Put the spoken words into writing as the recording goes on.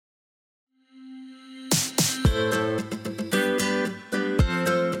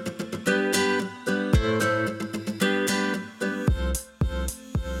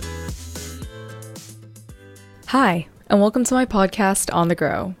Hi, and welcome to my podcast, On the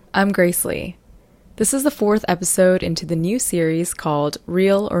Grow. I'm Grace Lee. This is the 4th episode into the new series called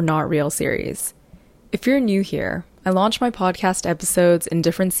Real or Not Real series. If you're new here, I launch my podcast episodes in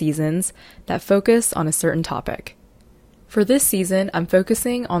different seasons that focus on a certain topic. For this season, I'm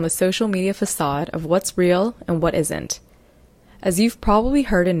focusing on the social media facade of what's real and what isn't. As you've probably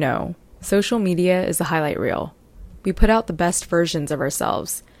heard and know, social media is a highlight reel. We put out the best versions of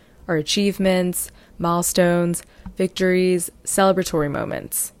ourselves, our achievements, milestones, victories, celebratory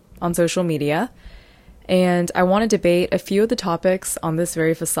moments on social media, and I want to debate a few of the topics on this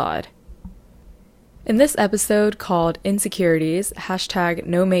very facade. In this episode called Insecurities,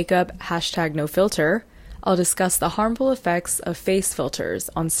 #no makeup, #no filter, I'll discuss the harmful effects of face filters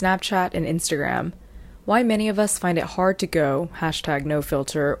on Snapchat and Instagram, why many of us find it hard to go #no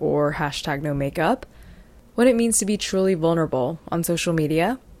filter or #no makeup, what it means to be truly vulnerable on social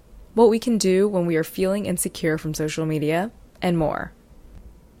media, what we can do when we are feeling insecure from social media, and more.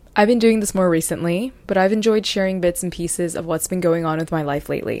 I've been doing this more recently, but I've enjoyed sharing bits and pieces of what's been going on with my life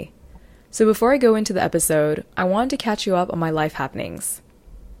lately. So before I go into the episode, I wanted to catch you up on my life happenings.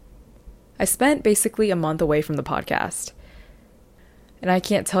 I spent basically a month away from the podcast, and I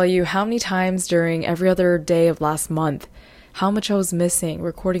can't tell you how many times during every other day of last month how much I was missing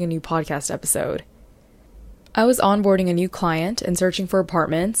recording a new podcast episode. I was onboarding a new client and searching for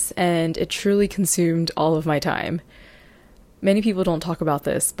apartments, and it truly consumed all of my time. Many people don't talk about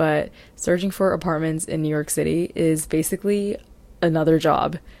this, but searching for apartments in New York City is basically another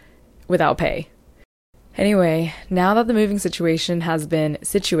job without pay. Anyway, now that the moving situation has been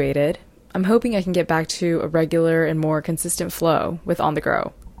situated, I'm hoping I can get back to a regular and more consistent flow with On the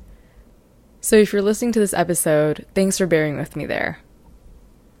Grow. So if you're listening to this episode, thanks for bearing with me there.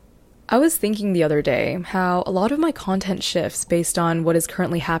 I was thinking the other day how a lot of my content shifts based on what is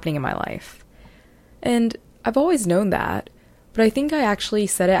currently happening in my life. And I've always known that, but I think I actually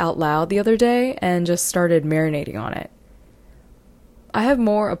said it out loud the other day and just started marinating on it. I have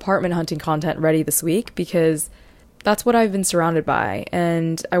more apartment hunting content ready this week because that's what I've been surrounded by,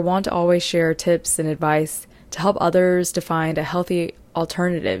 and I want to always share tips and advice to help others to find a healthy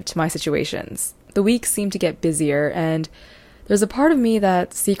alternative to my situations. The weeks seem to get busier, and there's a part of me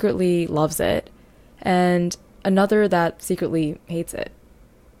that secretly loves it, and another that secretly hates it.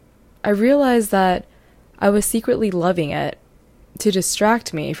 I realized that I was secretly loving it to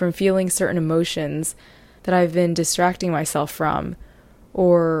distract me from feeling certain emotions that I've been distracting myself from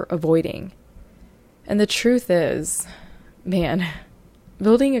or avoiding. And the truth is, man,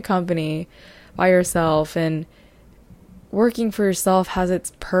 building a company by yourself and working for yourself has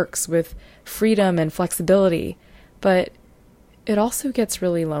its perks with freedom and flexibility, but it also gets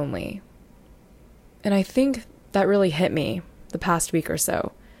really lonely. And I think that really hit me the past week or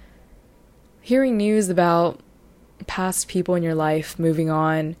so. Hearing news about past people in your life moving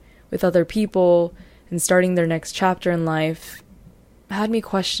on with other people and starting their next chapter in life had me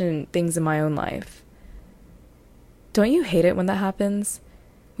question things in my own life. Don't you hate it when that happens?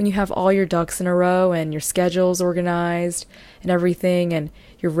 When you have all your ducks in a row and your schedule's organized and everything and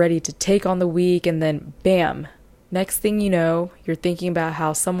you're ready to take on the week, and then bam, next thing you know, you're thinking about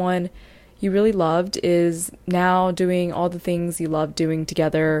how someone you really loved is now doing all the things you loved doing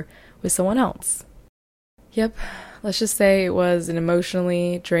together with someone else. Yep, let's just say it was an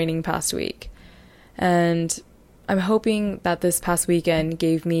emotionally draining past week. And I'm hoping that this past weekend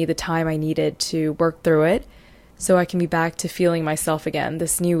gave me the time I needed to work through it so I can be back to feeling myself again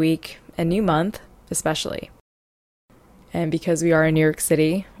this new week and new month, especially. And because we are in New York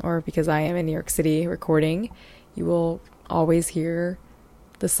City, or because I am in New York City recording, you will always hear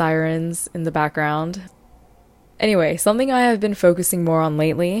the sirens in the background. Anyway, something I have been focusing more on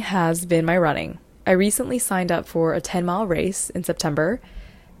lately has been my running. I recently signed up for a 10-mile race in September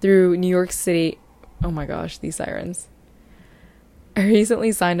through New York City. Oh my gosh, these sirens. I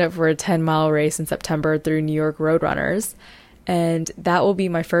recently signed up for a 10-mile race in September through New York Roadrunners, and that will be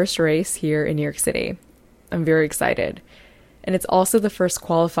my first race here in New York City. I'm very excited. And it's also the first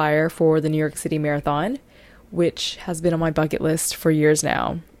qualifier for the New York City Marathon, which has been on my bucket list for years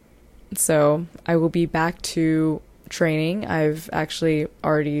now. So I will be back to training. I've actually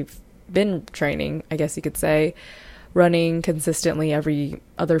already been training, I guess you could say, running consistently every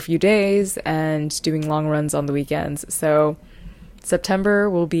other few days and doing long runs on the weekends. So September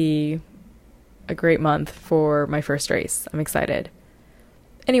will be a great month for my first race. I'm excited.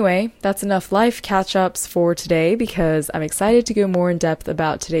 Anyway, that's enough life catch-ups for today because I'm excited to go more in depth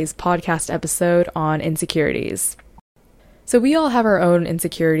about today's podcast episode on insecurities. So we all have our own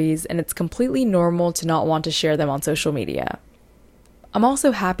insecurities, and it's completely normal to not want to share them on social media. I'm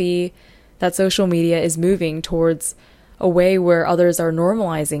also happy that social media is moving towards a way where others are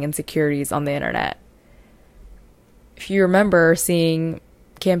normalizing insecurities on the internet. If you remember seeing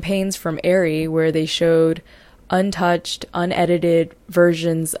campaigns from Aerie where they showed untouched, unedited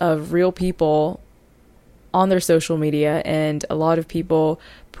versions of real people on their social media, and a lot of people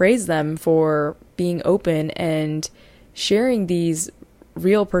praised them for being open and sharing these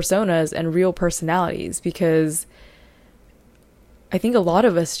real personas and real personalities, because I think a lot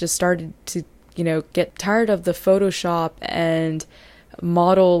of us just started to, get tired of the Photoshop and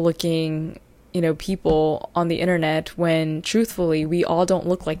model looking, people on the internet, when truthfully, we all don't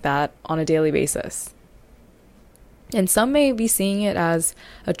look like that on a daily basis. And some may be seeing it as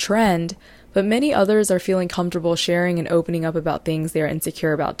a trend, but many others are feeling comfortable sharing and opening up about things they are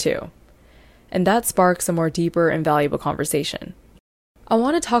insecure about too. And that sparks a more deeper and valuable conversation. I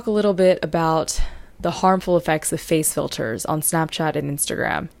want to talk a little bit about the harmful effects of face filters on Snapchat and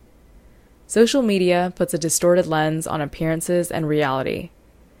Instagram. Social media puts a distorted lens on appearances and reality.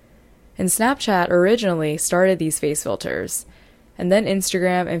 And Snapchat originally started these face filters, and then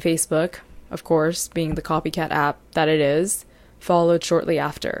Instagram and Facebook, of course, being the copycat app that it is, followed shortly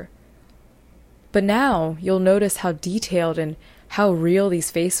after. But now you'll notice how detailed and how real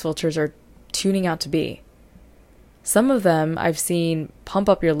these face filters are tuning out to be. Some of them I've seen pump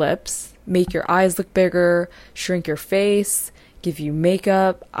up your lips, make your eyes look bigger, shrink your face, give you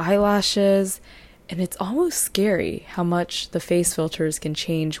makeup, eyelashes, and it's almost scary how much the face filters can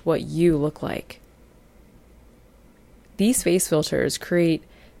change what you look like. These face filters create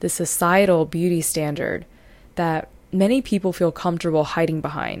the societal beauty standard that many people feel comfortable hiding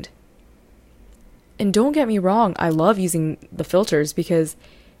behind. And don't get me wrong, I love using the filters because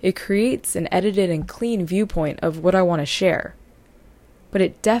it creates an edited and clean viewpoint of what I want to share. But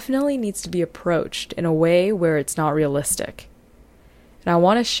it definitely needs to be approached in a way where it's not realistic. And I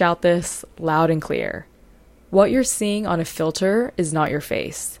want to shout this loud and clear. What you're seeing on a filter is not your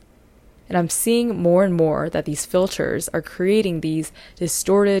face. And I'm seeing more and more that these filters are creating these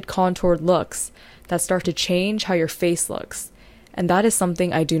distorted, contoured looks that start to change how your face looks. And that is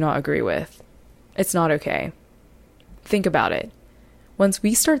something I do not agree with. It's not okay. Think about it. Once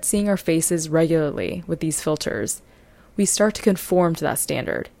we start seeing our faces regularly with these filters, we start to conform to that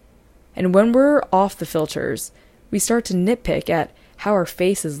standard. And when we're off the filters, we start to nitpick at how our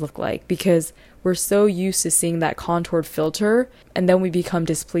faces look like because we're so used to seeing that contoured filter, and then we become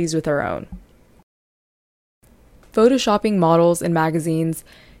displeased with our own. Photoshopping models in magazines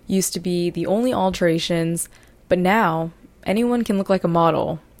used to be the only alterations, but now anyone can look like a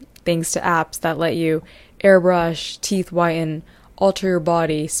model thanks to apps that let you airbrush, teeth whiten, alter your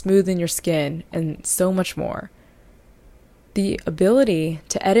body, smoothen your skin, and so much more. The ability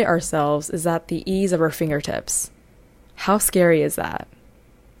to edit ourselves is at the ease of our fingertips. How scary is that?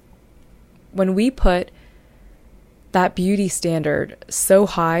 When we put that beauty standard so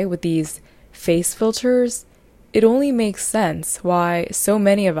high with these face filters, it only makes sense why so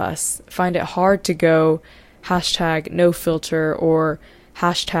many of us find it hard to go #no filter or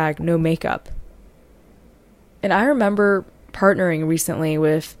 #no makeup. And I remember partnering recently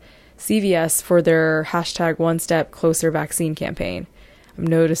with CVS for their #One Step Closer vaccine campaign. I'm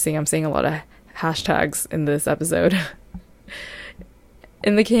noticing I'm saying a lot of hashtags in this episode.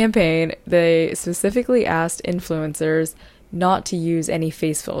 In the campaign, they specifically asked influencers not to use any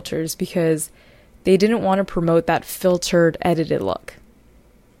face filters because they didn't want to promote that filtered, edited look.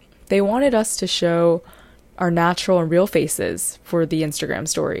 They wanted us to show our natural and real faces for the Instagram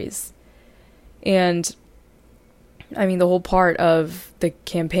stories. And I mean, the whole part of the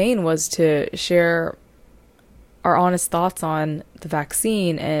campaign was to share our honest thoughts on the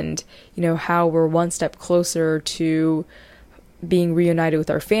vaccine and, how we're one step closer to being reunited with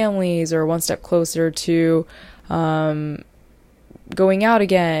our families, or one step closer to going out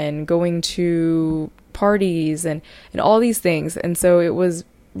again, going to parties and all these things. And so it was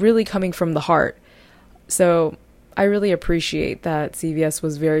really coming from the heart. So I really appreciate that CVS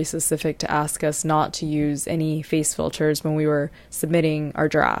was very specific to ask us not to use any face filters when we were submitting our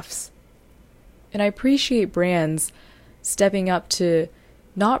drafts. And I appreciate brands stepping up to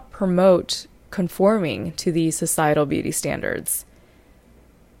not promote conforming to these societal beauty standards.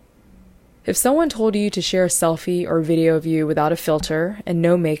 If someone told you to share a selfie or video of you without a filter and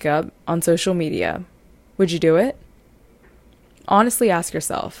no makeup on social media, would you do it? Honestly ask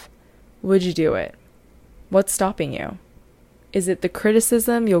yourself, would you do it? What's stopping you? Is it the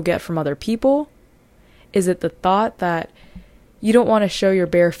criticism you'll get from other people? Is it the thought that you don't want to show your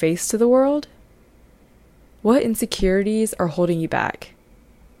bare face to the world? What insecurities are holding you back?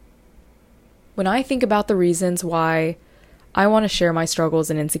 When I think about the reasons why I want to share my struggles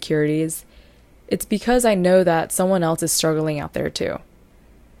and insecurities, it's because I know that someone else is struggling out there too.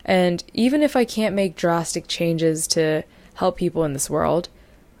 And even if I can't make drastic changes to help people in this world,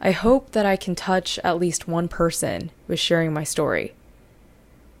 I hope that I can touch at least one person with sharing my story.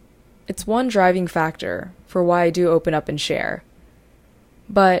 It's one driving factor for why I do open up and share.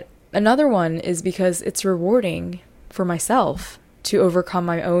 But another one is because it's rewarding for myself to overcome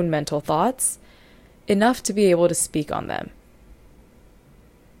my own mental thoughts enough to be able to speak on them.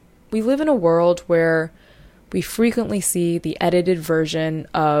 We live in a world where we frequently see the edited version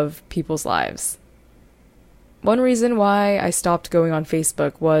of people's lives. One reason why I stopped going on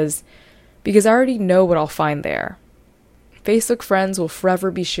Facebook was because I already know what I'll find there. Facebook friends will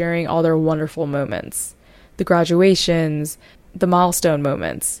forever be sharing all their wonderful moments. The graduations, the milestone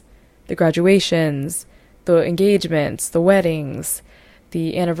moments, the graduations, the engagements, the weddings,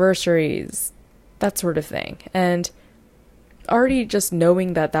 the anniversaries, that sort of thing. And already just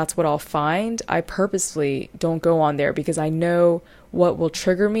knowing that that's what I'll find, I purposefully don't go on there because I know what will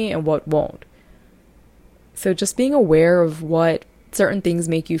trigger me and what won't. So just being aware of what certain things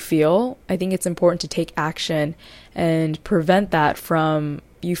make you feel, I think it's important to take action and prevent that from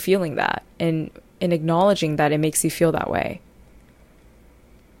you feeling that and acknowledging that it makes you feel that way.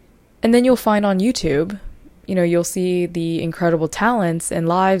 And then you'll find on YouTube, you'll see the incredible talents and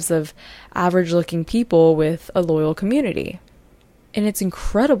lives of average looking people with a loyal community. And it's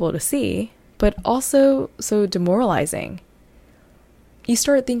incredible to see, but also so demoralizing. You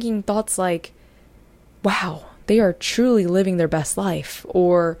start thinking thoughts like, wow, they are truly living their best life,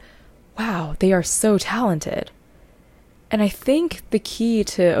 or wow, they are so talented. And I think the key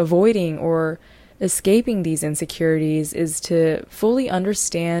to avoiding or escaping these insecurities is to fully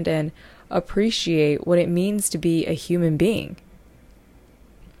understand and appreciate what it means to be a human being.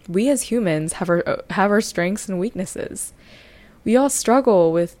 We as humans have our strengths and weaknesses. We all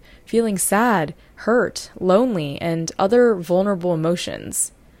struggle with feeling sad, hurt, lonely, and other vulnerable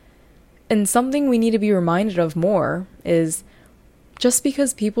emotions. And something we need to be reminded of more is just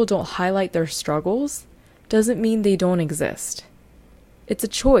because people don't highlight their struggles doesn't mean they don't exist. It's a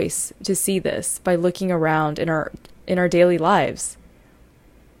choice to see this by looking around in our daily lives.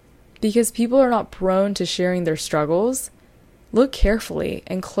 Because people are not prone to sharing their struggles, look carefully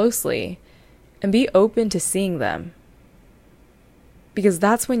and closely and be open to seeing them. Because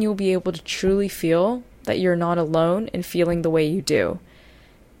that's when you'll be able to truly feel that you're not alone in feeling the way you do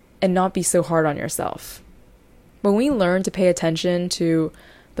and not be so hard on yourself. When we learn to pay attention to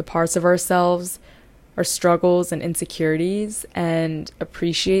the parts of ourselves, our struggles and insecurities, and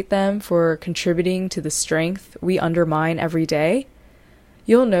appreciate them for contributing to the strength we undermine every day,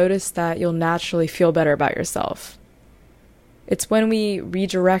 you'll notice that you'll naturally feel better about yourself. It's when we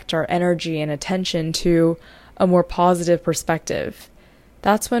redirect our energy and attention to a more positive perspective.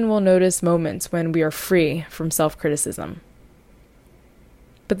 That's when we'll notice moments when we are free from self-criticism.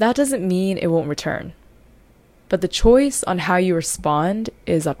 But that doesn't mean it won't return. But the choice on how you respond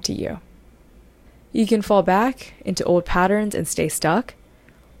is up to you. You can fall back into old patterns and stay stuck,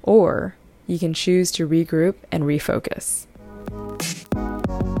 or you can choose to regroup and refocus.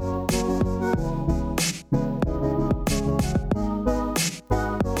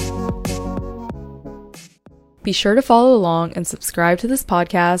 Be sure to follow along and subscribe to this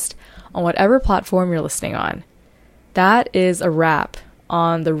podcast on whatever platform you're listening on. That is a wrap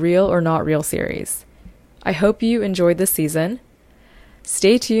on the Real or Not Real series. I hope you enjoyed this season.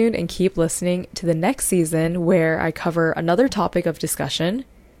 Stay tuned and keep listening to the next season where I cover another topic of discussion,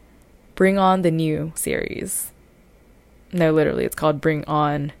 Bring On the New series. No, literally, it's called Bring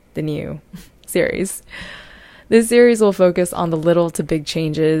On the New series. This series will focus on the little to big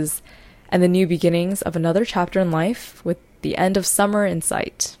changes and the new beginnings of another chapter in life with the end of summer in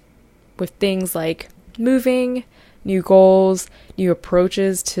sight, with things like moving, new goals, new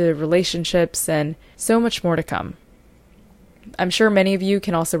approaches to relationships, and so much more to come. I'm sure many of you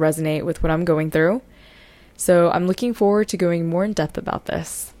can also resonate with what I'm going through, so I'm looking forward to going more in depth about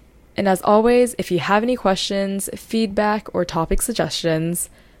this. And as always, if you have any questions, feedback, or topic suggestions,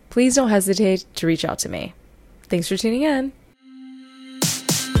 please don't hesitate to reach out to me. Thanks for tuning in.